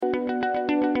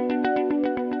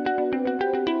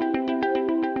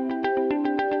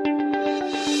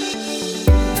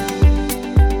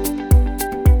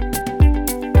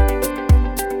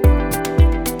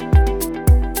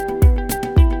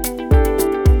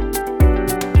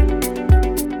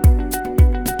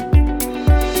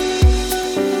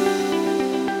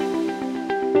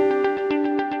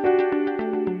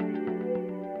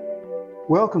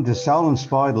Welcome to Soul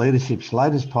Inspired Leadership's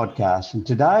latest podcast. And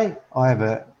today I have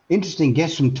an interesting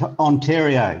guest from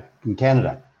Ontario in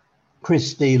Canada,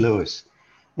 Chris D. Lewis.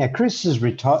 Now, Chris is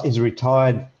a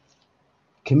retired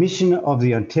Commissioner of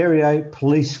the Ontario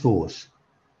Police Force,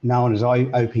 known as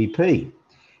OPP,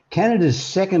 Canada's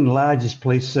second largest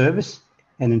police service.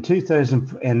 And in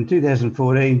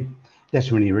 2014,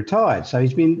 that's when he retired. So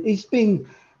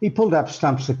he pulled up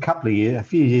stumps a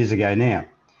few years ago now.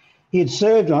 He had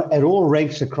served at all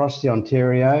ranks across the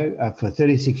Ontario for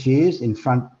 36 years in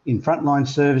frontline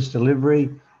service delivery,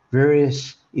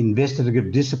 various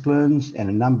investigative disciplines, and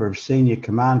a number of senior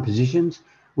command positions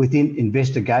within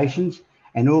investigations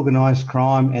and organised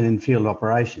crime and in field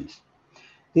operations.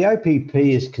 The OPP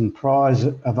is comprised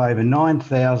of over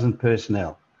 9,000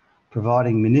 personnel,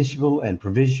 providing municipal and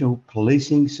provincial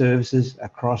policing services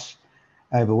across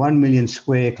over 1 million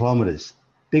square kilometres,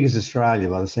 big as Australia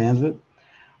by the sounds of it,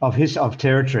 of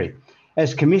territory.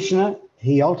 As Commissioner,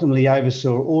 he ultimately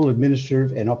oversaw all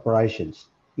administrative and operations,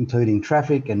 including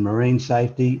traffic and marine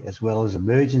safety, as well as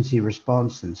emergency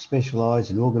response and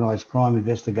specialised and organised crime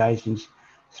investigations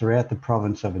throughout the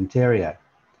province of Ontario.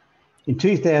 In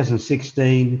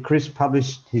 2016, Chris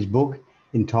published his book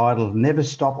entitled Never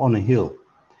Stop on a Hill,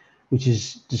 which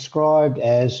is described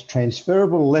as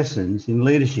transferable lessons in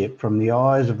leadership from the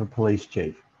eyes of a police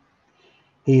chief.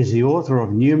 He is the author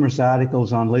of numerous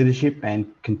articles on leadership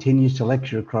and continues to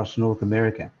lecture across North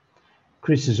America.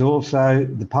 Chris is also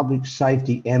the public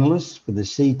safety analyst for the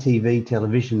CTV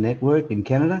television network in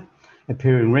Canada,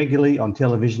 appearing regularly on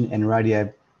television and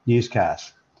radio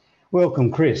newscasts.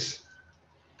 Welcome, Chris.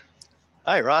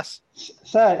 Hi, Ross.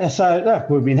 So look,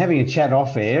 we've been having a chat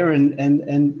off air,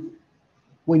 and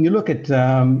when you look at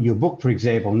your book, for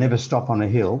example, Never Stop on a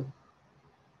Hill,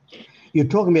 you're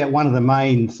talking about one of the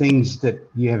main things that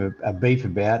you have a beef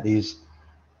about is,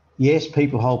 yes,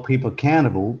 people hold people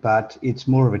accountable, but it's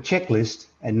more of a checklist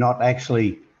and not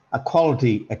actually a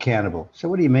quality accountable. So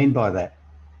what do you mean by that?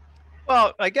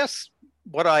 Well, I guess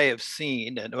what I have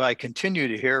seen and I continue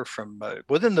to hear from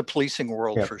within the policing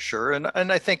world, Yep. for sure, and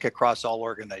I think across all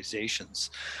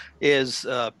organizations, is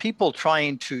people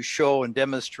trying to show and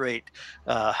demonstrate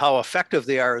how effective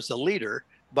they are as a leader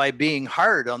by being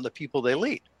hard on the people they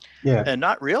lead. Yeah. And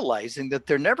not realizing that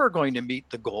they're never going to meet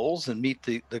the goals and meet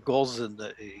the goals and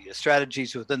the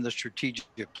strategies within the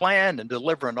strategic plan and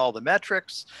delivering all the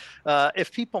metrics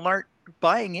if people aren't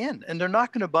buying in. And they're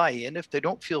not going to buy in if they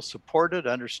don't feel supported,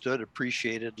 understood,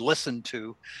 appreciated, listened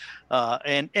to,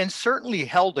 and certainly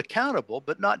held accountable,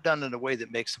 but not done in a way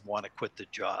that makes them want to quit the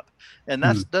job. And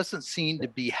that doesn't seem to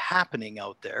be happening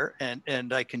out there.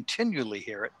 And I continually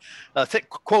hear it.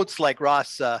 Quotes like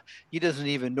Ross, he doesn't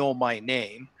even know my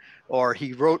name. Or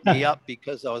he wrote me up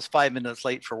because I was 5 minutes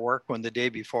late for work when the day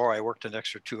before I worked an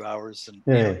extra 2 hours and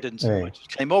didn't so much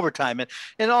claim overtime.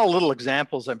 And all little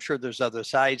examples, I'm sure there's other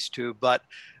sides to, but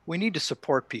we need to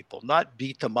support people, not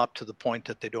beat them up to the point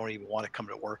that they don't even want to come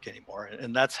to work anymore.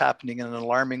 And that's happening in an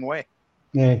alarming way.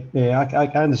 Yeah, I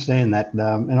understand that.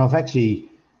 And I've actually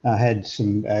had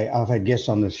I've had guests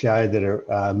on the show that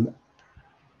are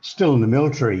still in the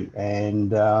military,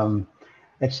 and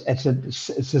it's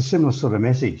a similar sort of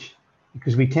message,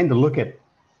 because we tend to look at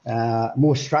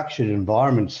more structured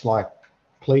environments like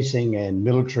policing and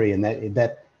military, and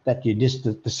that you just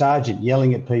the sergeant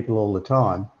yelling at people all the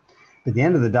time. But at the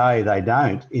end of the day, they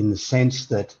don't, in the sense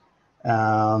that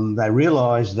they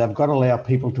realise they've got to allow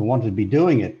people to want to be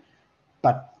doing it.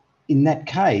 But in that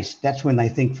case, that's when they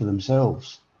think for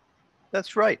themselves.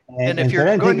 That's right. And if they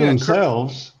don't think for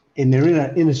themselves, and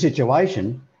they're in a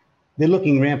situation, they're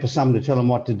looking around for someone to tell them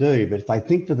what to do. But if they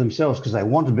think for themselves because they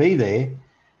want to be there,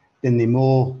 then they're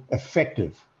more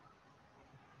effective.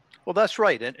 Well, that's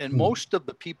right. And most of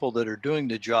the people that are doing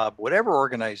the job, whatever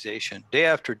organization, day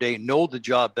after day, know the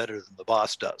job better than the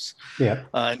boss does. Yeah.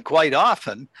 And quite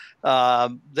often,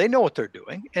 they know what they're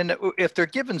doing. And if they're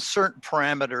given certain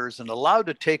parameters and allowed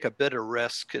to take a bit of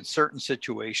risk in certain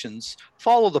situations,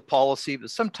 follow the policy, but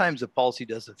sometimes the policy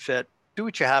doesn't fit. Do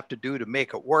what you have to do to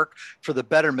make it work for the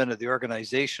betterment of the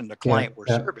organization, the client we're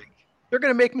serving. They're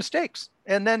going to make mistakes.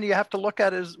 And then you have to look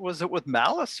at it as, was it with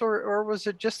malice or was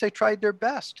it just they tried their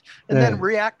best? And then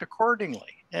react accordingly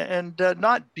and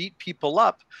not beat people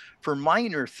up for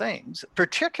minor things,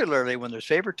 particularly when there's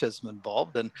favoritism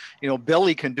involved. And,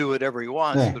 Billy can do whatever he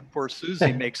wants, but poor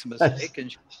Susie makes a mistake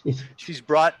and she's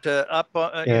brought up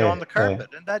on the carpet.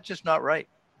 And that's just not right.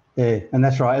 Yeah, and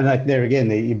that's right. And there again,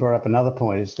 you brought up another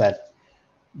point, is that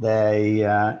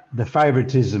the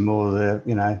favoritism or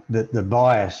the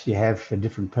bias you have for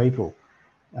different people.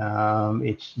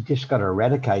 You just got to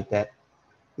eradicate that.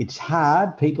 It's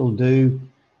hard. People do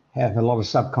have a lot of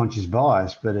subconscious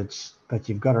bias, but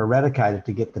you've got to eradicate it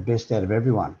to get the best out of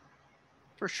everyone.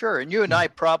 For sure. And you and I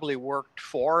probably worked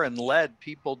for and led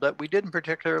people that we didn't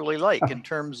particularly like in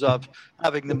terms of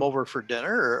having them over for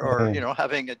dinner or Yeah,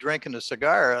 having a drink and a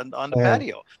cigar on the yeah,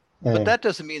 patio. But yeah, that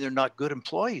doesn't mean they're not good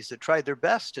employees that tried their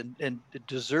best and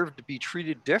deserve to be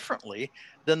treated differently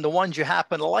than the ones you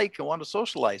happen to like and want to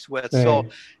socialize with. yeah. So,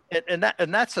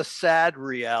 and that's a sad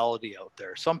reality out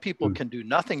there. Some people Mm. can do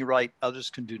nothing right,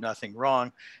 others can do nothing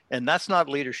wrong, and that's not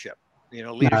leadership.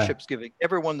 No, Leadership's giving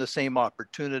everyone the same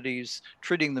opportunities,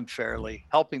 treating them fairly,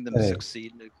 helping them yeah,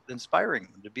 succeed, and inspiring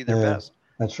them to be their yeah, best.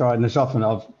 that's right. And it's often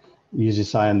I've used to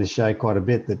say on this show quite a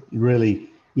bit that really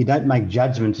you don't make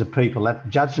judgments of people. That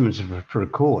judgments are for a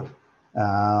court,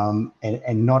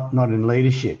 and not in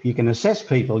leadership. You can assess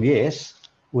people, yes,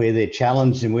 where they're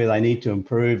challenged and where they need to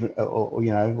improve,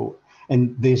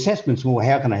 and the assessment's more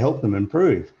how can I help them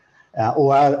improve,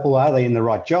 or are they in the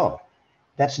right job?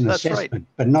 That's an That's right. assessment,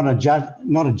 but not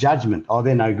a judgment. Oh,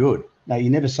 they're no good. No,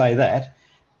 you never say that.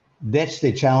 That's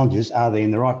their challenges. Are they in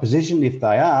the right position? If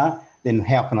they are, then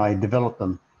how can I develop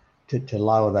them to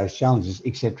lower those challenges,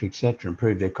 et cetera,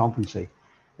 improve their competency?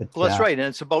 But, Well, that's right. And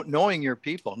it's about knowing your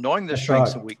people, knowing their that's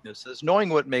strengths right. and weaknesses, knowing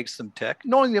what makes them tick,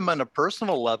 knowing them on a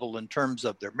personal level in terms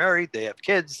of they're married, they have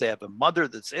kids, they have a mother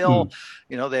that's ill,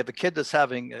 Mm, they have a kid that's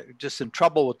having just in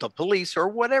trouble with the police or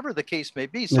whatever the case may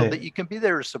be, so yeah, that you can be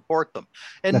there to support them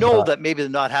and that's know right. that maybe they're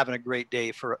not having a great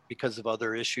day because of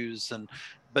other issues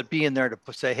but being there to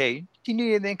say, hey, do you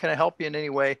need anything? Can I help you in any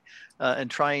way? And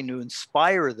trying to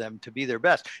inspire them to be their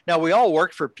best. Now, we all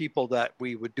work for people that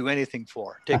we would do anything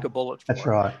for, take a bullet That's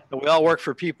for. right. And we all work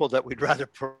for people that we'd rather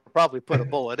probably put a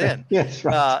bullet in. Yeah, that's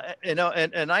right.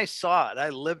 And I saw it, I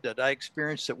lived it, I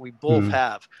experienced it. We both Mm,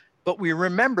 have. But we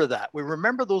remember that. We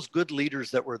remember those good leaders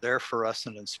that were there for us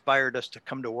and inspired us to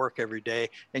come to work every day.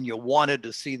 And you wanted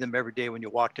to see them every day when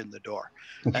you walked in the door.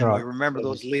 that's And we right. remember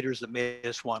those leaders that made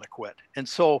us want to quit. And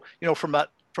so, from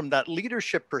that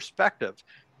leadership perspective,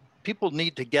 people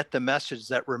need to get the message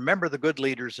that remember the good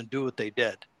leaders and do what they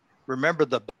did. Remember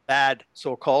the bad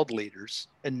so-called leaders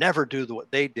and never do what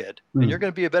they did. And you're Mm,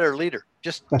 going to be a better leader.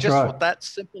 Just that's right. with that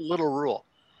simple little rule.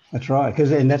 That's right.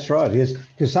 That's right.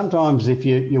 Because sometimes if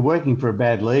you're working for a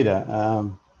bad leader, I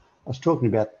was talking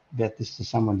about this to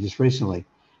someone just recently.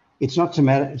 It's not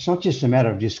just a matter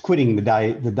of just quitting the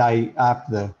day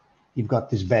after you've got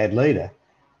this bad leader.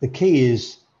 The key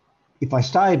is if I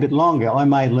stay a bit longer, I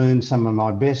may learn some of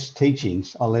my best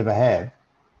teachings I'll ever have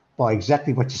by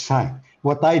exactly what you're saying.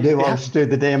 What they do, I'll Yeah, just do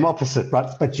the damn opposite.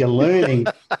 But you're learning,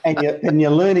 and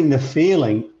you're learning the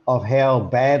feeling of how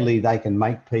badly they can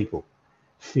make people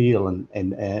feel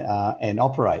and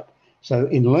operate. So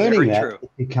in learning very that, true.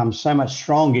 it becomes so much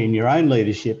stronger in your own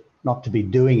leadership not to be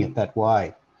doing it that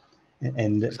way,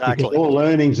 and because Exactly. all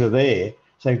learnings are there.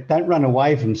 So don't run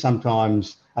away from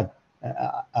sometimes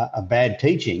a bad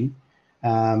teaching.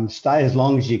 Stay as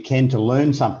long as you can to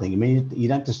learn something. I mean, you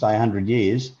don't have to stay 100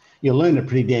 years. You'll learn it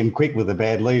pretty damn quick with a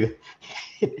bad leader.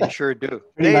 You sure do.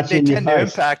 Pretty much They in your tend to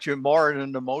face. impact you more at an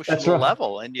That's emotional right.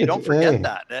 level, and you It's don't forget yeah.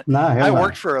 that. And No, hell I no.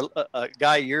 worked for a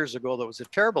guy years ago that was a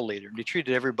terrible leader, and he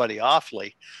treated everybody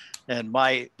awfully. And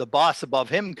the boss above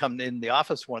him come in the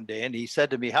office one day, and he said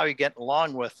to me, "How are you getting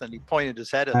along with?" And he pointed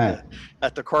his head No.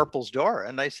 at the corporal's door,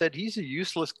 and I said, "He's a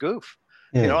useless goof,"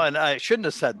 Yeah. and I shouldn't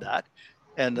have said that.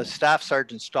 And the staff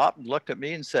sergeant stopped and looked at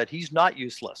me and said, "He's not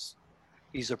useless.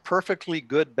 He's a perfectly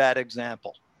good bad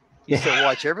example." He said, Yeah.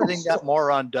 watch everything that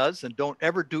moron does and don't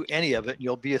ever do any of it, and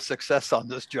you'll be a success on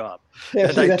this job. Yeah.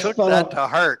 And See, I that's took spot that on. to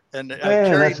heart, and I've Yeah, that's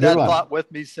carried a good that one. thought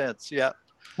with me since. Yeah.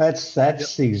 That's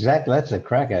exactly. That's a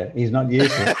cracker. He's not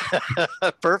useless.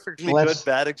 Perfectly Well, good that's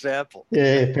bad example.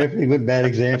 yeah, perfectly good bad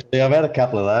example. Yeah, I've had a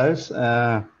couple of those.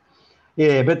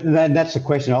 Yeah, but then that's a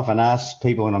question I often ask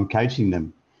people when I'm coaching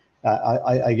them.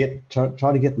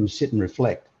 Try to get them to sit and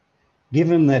reflect.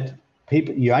 Given that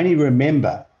people, you only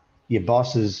remember your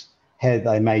bosses how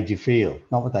they made you feel,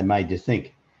 not what they made you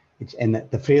think. And that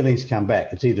the feelings come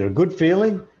back. It's either a good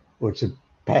feeling or it's a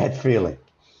bad feeling.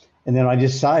 And then I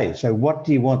just say, so what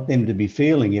do you want them to be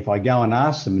feeling if I go and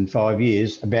ask them in 5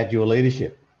 years about your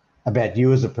leadership, about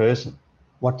you as a person?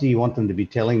 What do you want them to be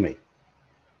telling me?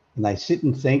 And they sit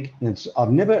and think. And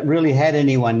I've never really had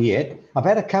anyone yet. I've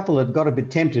had a couple that got a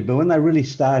bit tempted, but when they really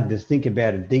started to think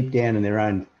about it deep down in their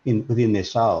own, within their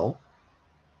soul,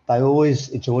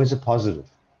 it's always a positive,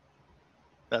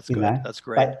 That's you good. know. That's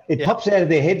great. But it Yeah. pops out of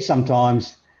their head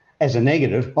sometimes as a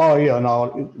negative. Oh yeah,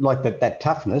 no, like that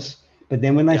toughness. But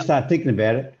then when they Yeah. start thinking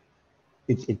about it,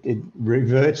 it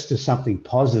reverts to something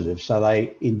positive. So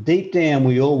in deep down,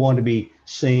 we all want to be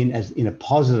seen as in a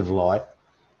positive light,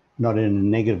 not in a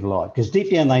negative light. Because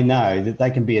deep down they know that they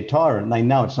can be a tyrant and they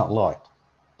know it's not liked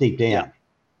deep down. Yeah.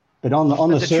 But on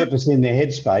the surface in their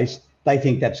headspace, they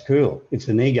think that's cool. It's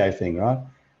an ego thing, right?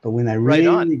 But when they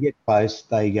really get close,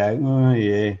 they go, oh,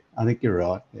 yeah, I think you're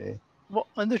right. Yeah. Well,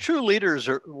 and the true leaders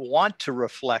want to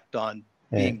reflect on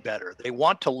being better. They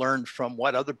want to learn from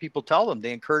what other people tell them.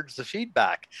 They encourage the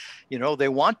feedback. You know, they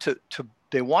want to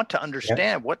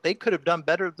understand what they could have done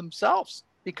better themselves,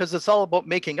 because it's all about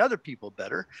making other people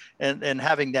better and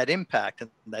having that impact and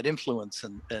that influence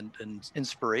and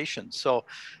inspiration. So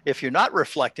if you're not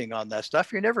reflecting on that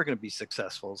stuff, you're never going to be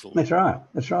successful as a leader. That's right.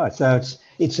 That's right. So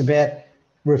it's about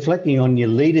reflecting on your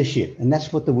leadership. And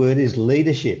that's what the word is,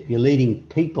 leadership. You're leading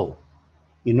people.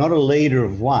 You're not a leader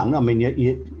of one. I mean,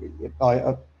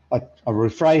 I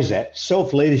rephrase that.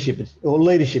 Self-leadership, or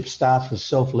leadership starts with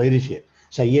self-leadership.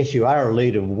 So yes, you are a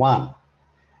leader of one.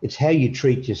 It's how you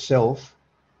treat yourself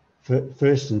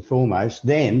first and foremost,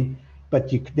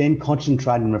 but you then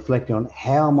concentrate and reflect on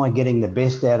how am I getting the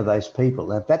best out of those people.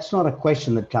 Now, if that's not a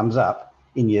question that comes up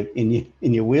in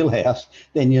your wheelhouse,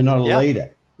 then you're not a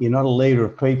leader. You're not a leader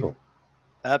of people.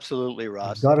 Absolutely,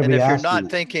 Ross. And if you're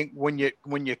not thinking when you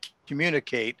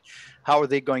communicate, how are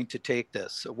they going to take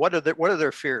this? What are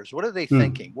their fears? What are they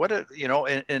thinking? What are, you know,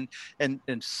 and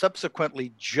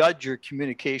subsequently judge your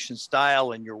communication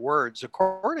style and your words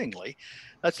accordingly.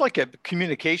 That's like a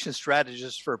communication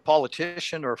strategist for a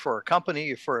politician or for a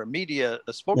company or for a media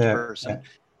spokesperson. Yeah.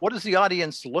 What is the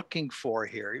audience looking for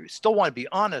here? You still want to be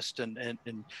honest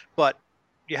but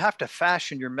you have to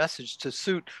fashion your message to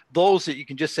suit those that you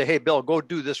can just say, hey, Bill, go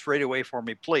do this right away for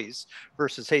me, please.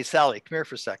 Versus, hey, Sally, come here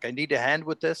for a sec. I need a hand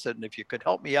with this. And if you could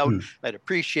help me out, I'd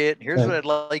appreciate it. And here's what I'd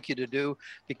like you to do,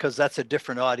 because that's a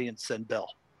different audience than Bill.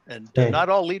 And not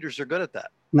all leaders are good at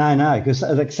that. No, because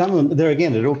like some of them, there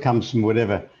again, it all comes from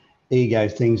whatever ego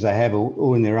things they have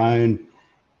or in their own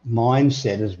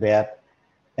mindset is about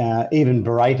even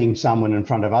berating someone in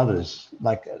front of others.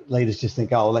 Like leaders just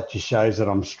think, oh, well, that just shows that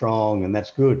I'm strong and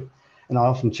that's good. And I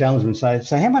often challenge them and say,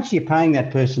 so how much are you paying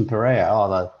that person per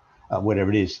hour? Oh,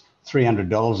 whatever it is,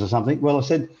 $300 or something. Well, I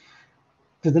said,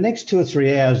 for the next 2 or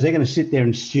 3 hours, they're going to sit there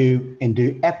and stew and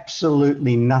do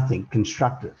absolutely nothing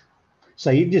constructive. So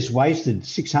you've just wasted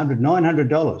 $600,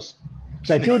 $900.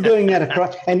 So if you're doing that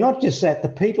across, and not just that, the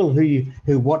people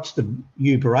who watch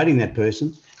you berating that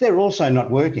person, they're also not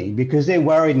working because they're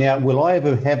worried now, will I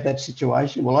ever have that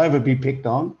situation? Will I ever be picked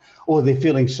on? Or they're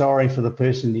feeling sorry for the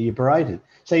person that you berated.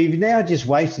 So you've now just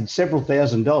wasted several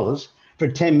 $1,000s for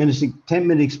a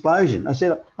 10-minute explosion. I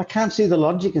said, I can't see the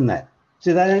logic in that.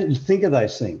 So they don't think of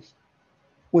those things.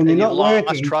 When you're not working,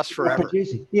 lost trust forever.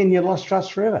 Yeah, and you lost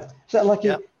trust forever. So like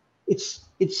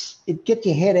it get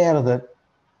your head out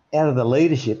of the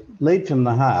leadership, lead from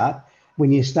the heart,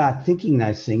 when you start thinking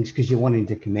those things because you're wanting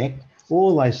to connect,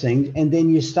 all those things, and then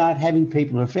you start having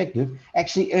people who are effective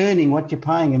actually earning what you're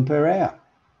paying them per hour.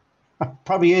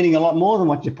 Probably earning a lot more than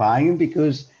what you're paying them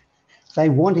because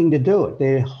they're wanting to do it.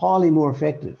 They're highly more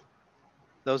effective.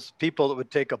 Those people that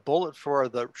would take a bullet for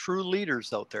the true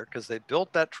leaders out there because they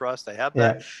built that trust. They have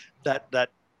that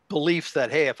belief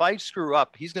that, hey, if I screw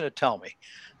up, he's going to tell me.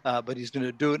 But he's going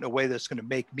to do it in a way that's going to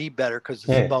make me better because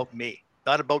it's about me,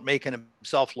 not about making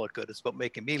himself look good. It's about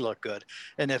making me look good.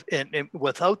 And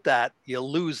without that, you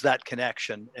lose that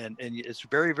connection, and it's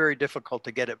very, very difficult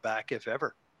to get it back, if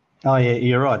ever. Oh yeah,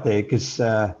 you're right there, because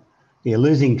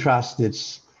losing trust.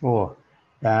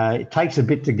 It takes a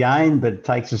bit to gain, but it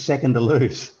takes a second to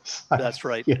lose. So, that's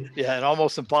right. Yeah, and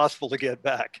almost impossible to get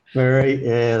back.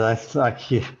 That's like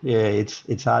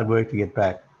it's hard work to get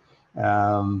back.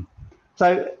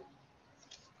 So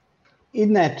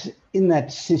in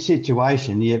that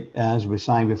situation, as we were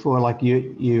saying before, like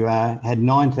you had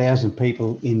 9,000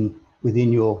 people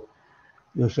within your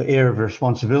sort of area of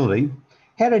responsibility.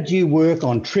 How did you work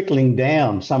on trickling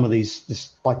down some of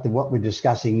these, like what we're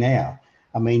discussing now?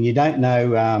 I mean, you don't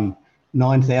know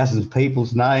 9,000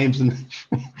 people's names, and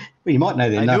well, you might know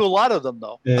their names. I knew a lot of them,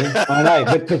 though. Yeah, I know,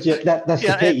 but that's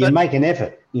the key. You make an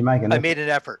effort. I made an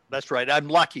effort. That's right. I'm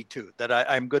lucky, too, that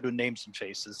I'm good with names and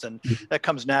faces, and that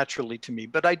comes naturally to me.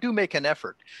 But I do make an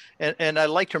effort, and I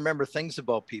like to remember things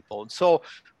about people. And so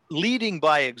leading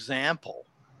by example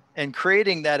and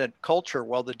creating that culture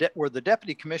where the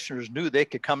deputy commissioners knew they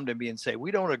could come to me and say, we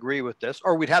don't agree with this,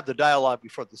 or we'd have the dialogue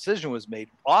before the decision was made,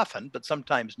 often, but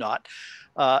sometimes not,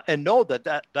 and know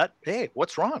that hey,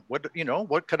 what's wrong?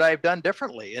 What could I have done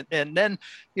differently? And then,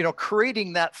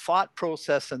 creating that thought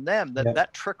process in them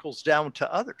that trickles down to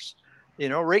others.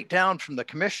 right down from the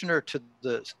commissioner to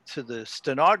the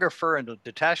stenographer and the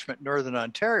detachment in Northern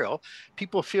Ontario.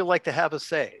 People feel like they have a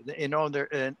say, and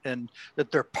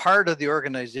that they're part of the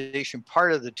organization,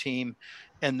 part of the team,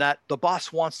 and that the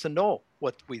boss wants to know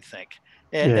what we think.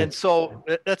 And so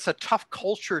that's a tough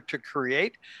culture to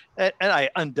create. And I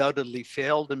undoubtedly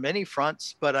failed in many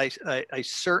fronts, but I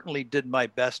certainly did my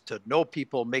best to know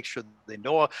people, make sure they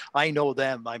know I know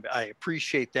them, I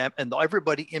appreciate them, and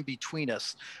everybody in between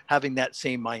us having that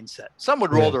same mindset. Some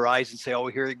would roll their eyes and say, oh,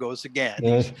 here he goes again.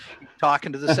 He's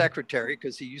talking to the secretary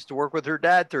because he used to work with her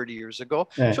dad 30 years ago.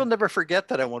 She'll never forget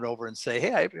that I went over and say,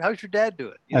 hey, how's your dad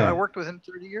doing? I worked with him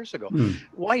 30 years ago.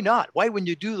 Why not? Why wouldn't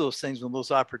you do those things when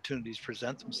those opportunities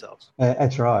present themselves?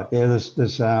 That's right. Yeah,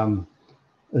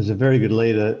 there's a very good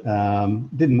leader.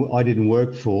 I didn't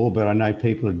work for, but I know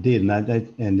people who did,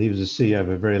 and he was a CEO of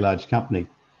a very large company,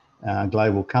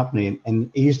 global company, and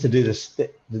he used to do this,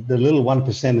 the little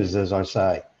 1%ers, as I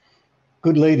say.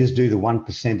 Good leaders do the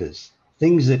 1%ers,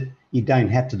 things that you don't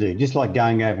have to do, just like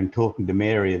going over and talking to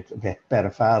Mary about her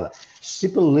father.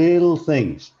 Simple little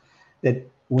things that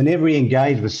whenever he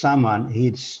engaged with someone,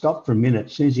 he'd stop for a minute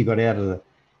as soon as he got out of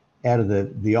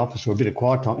the office or a bit of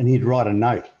quiet time, and he'd write a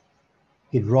note.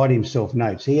 He'd write himself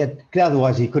notes.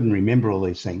 Otherwise he couldn't remember all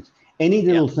these things. Any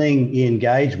little thing he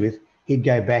engaged with, he'd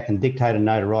go back and dictate a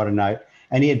note or write a note,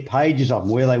 and he had pages of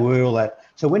them, where they were, all that.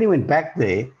 So when he went back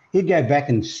there, he'd go back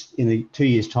in 2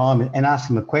 years' time and ask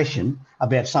them a question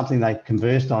about something they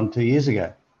conversed on 2 years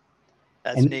ago.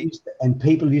 That's neat. And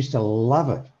people used to love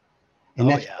it. And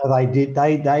that's what they did.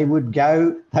 They would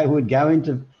go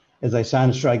into, as they say in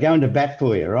Australia, go into bat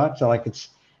for you, right? So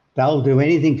they'll do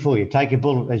anything for you. Take a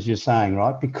bullet, as you're saying,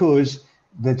 right? Because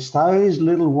those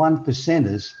little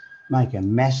 1%ers make a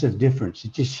massive difference.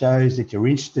 It just shows that you're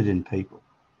interested in people.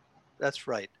 That's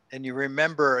right. And you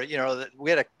remember, that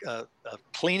we had a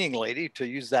cleaning lady, to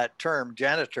use that term,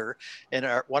 janitor, in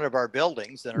one of our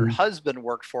buildings, and her husband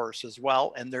worked for us as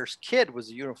well. And their kid was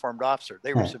a uniformed officer.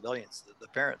 They were civilians, the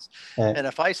parents. And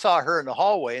if I saw her in the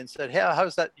hallway and said, hey,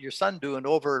 how's that your son doing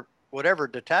over whatever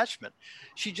detachment,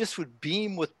 she just would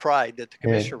beam with pride that the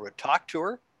commissioner would talk to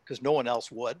her, because no one else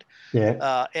would,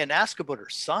 and ask about her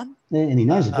son. Yeah, and he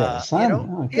knows about his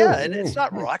son. And it's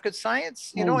not rocket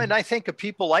science, and I think of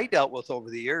people I dealt with over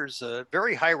the years,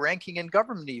 very high ranking in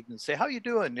government, even say, how you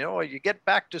doing? You get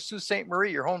back to Sault Ste.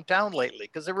 Marie, your hometown, lately,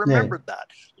 because they remembered that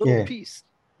little piece.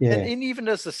 Yeah. And even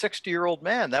as a 60-year-old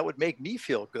man, that would make me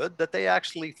feel good that they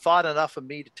actually thought enough of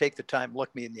me to take the time,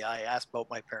 look me in the eye, ask about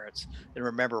my parents, and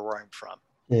remember where I'm from.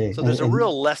 Yeah. So there's a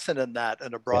real lesson in that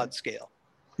on a broad scale.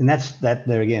 And that's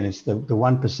there again, it's the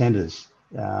 1%ers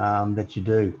that you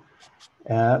do.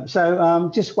 So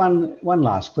just one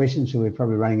last question, so we're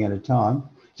probably running out of time.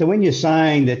 So when you're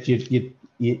saying that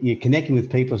you're connecting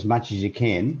with people as much as you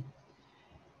can,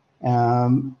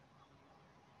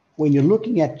 when you're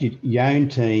looking at your own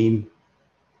team,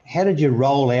 how did you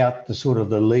roll out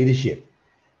the leadership?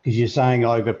 Because you're saying,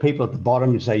 you've got people at the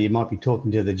bottom, so you might be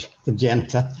talking to the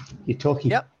janitor. You're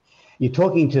talking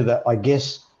to the, I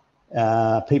guess,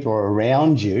 people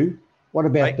around you. What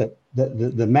about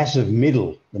the massive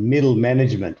middle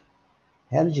management?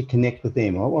 How did you connect with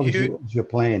them? What was your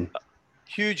plan?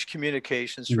 Huge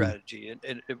communication strategy,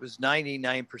 and it was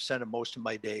 99% of most of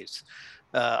my days.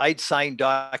 I'd sign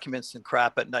documents and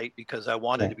crap at night because I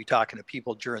wanted to be talking to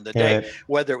people during the day,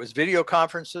 whether it was video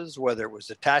conferences, whether it was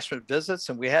detachment visits.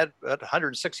 And we had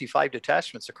 165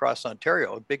 detachments across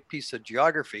Ontario, a big piece of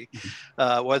geography,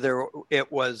 whether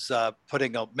it was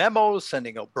putting out memos,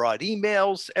 sending out broad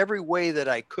emails, every way that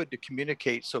I could to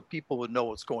communicate so people would know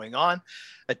what's going on,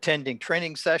 attending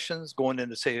training sessions, going in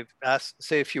to say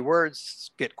a few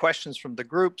words, get questions from the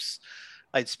groups.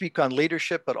 I'd speak on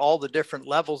leadership at all the different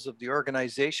levels of the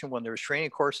organization when there was training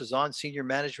courses on senior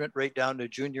management, right down to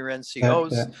junior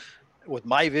NCOs. With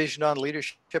my vision on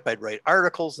leadership, I'd write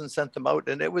articles and sent them out.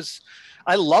 And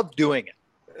I loved doing it.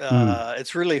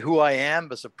 It's really who I am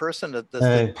as a person. That's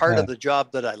the part of the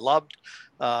job that I loved.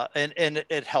 And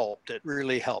it helped. It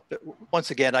really helped.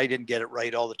 Once again, I didn't get it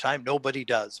right all the time. Nobody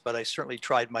does, but I certainly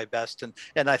tried my best.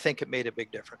 And I think it made a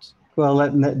big difference. Well,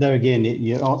 there again,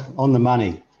 you're on the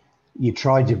money. You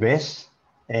tried your best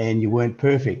and you weren't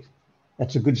perfect.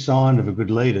 That's a good sign of a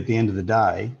good leader at the end of the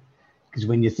day, because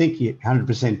when you think you're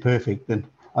 100% perfect, then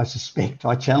I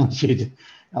challenge you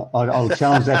I'll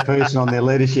challenge that person on their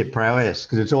leadership prowess,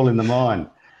 because it's all in the mind.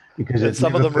 Because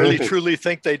some of them really truly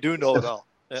think they do know it all.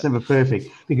 It's never perfect,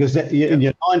 because in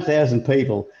your 9,000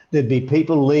 people, there'd be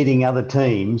people leading other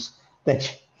teams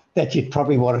that you'd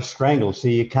probably want to strangle. So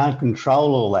you can't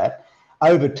control all that.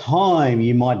 Over time,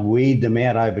 you might weed them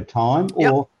out over time,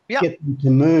 or get them to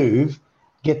move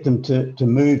get them to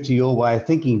move to your way of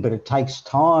thinking, but it takes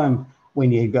time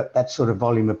when you've got that sort of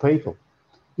volume of people.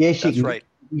 Yes, you That's can right.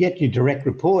 get your direct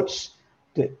reports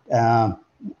to,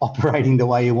 operating the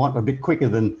way you want a bit quicker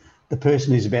than the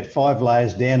person who's about 5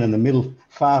 layers down in the middle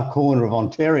far corner of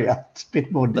Ontario. It's a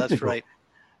bit more That's difficult. right.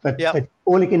 But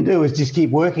all you can do is just keep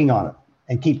working on it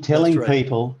and keep telling That's right.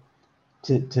 people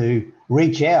to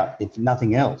reach out, if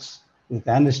nothing else, if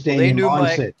they understand They your knew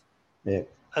mindset. Yeah.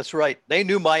 That's right. They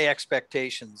knew my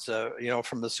expectations,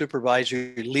 from the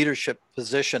supervisory leadership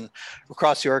position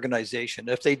across the organization.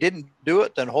 If they didn't do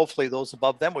it, then hopefully those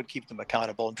above them would keep them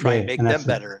accountable and try and make them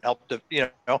better and help to,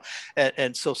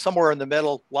 and so somewhere in the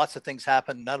middle, lots of things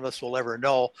happen. None of us will ever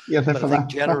know. Yeah, but I think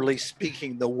generally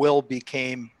speaking, the will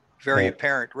became very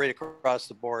apparent right across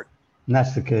the board. And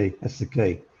that's the key. That's the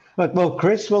key. Look, well,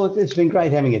 Chris, it's been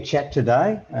great having a chat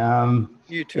today.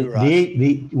 You too, Ross.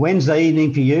 The Wednesday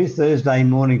evening for you, Thursday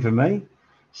morning for me.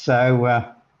 So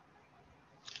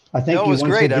I thank you. It was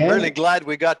once great. again. I'm really glad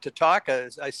we got to talk.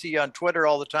 I see you on Twitter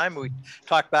all the time. We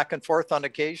talk back and forth on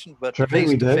occasion, but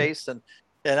face to face and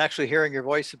actually hearing your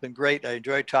voice has been great. I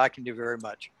enjoyed talking to you very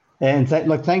much. And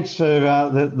look, thanks for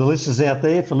the listeners out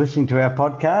there for listening to our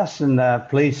podcast, and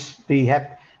please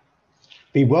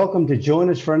be welcome to join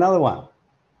us for another one.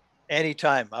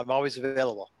 Anytime. I'm always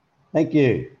available. Thank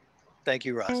you. Thank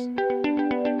you, Russ.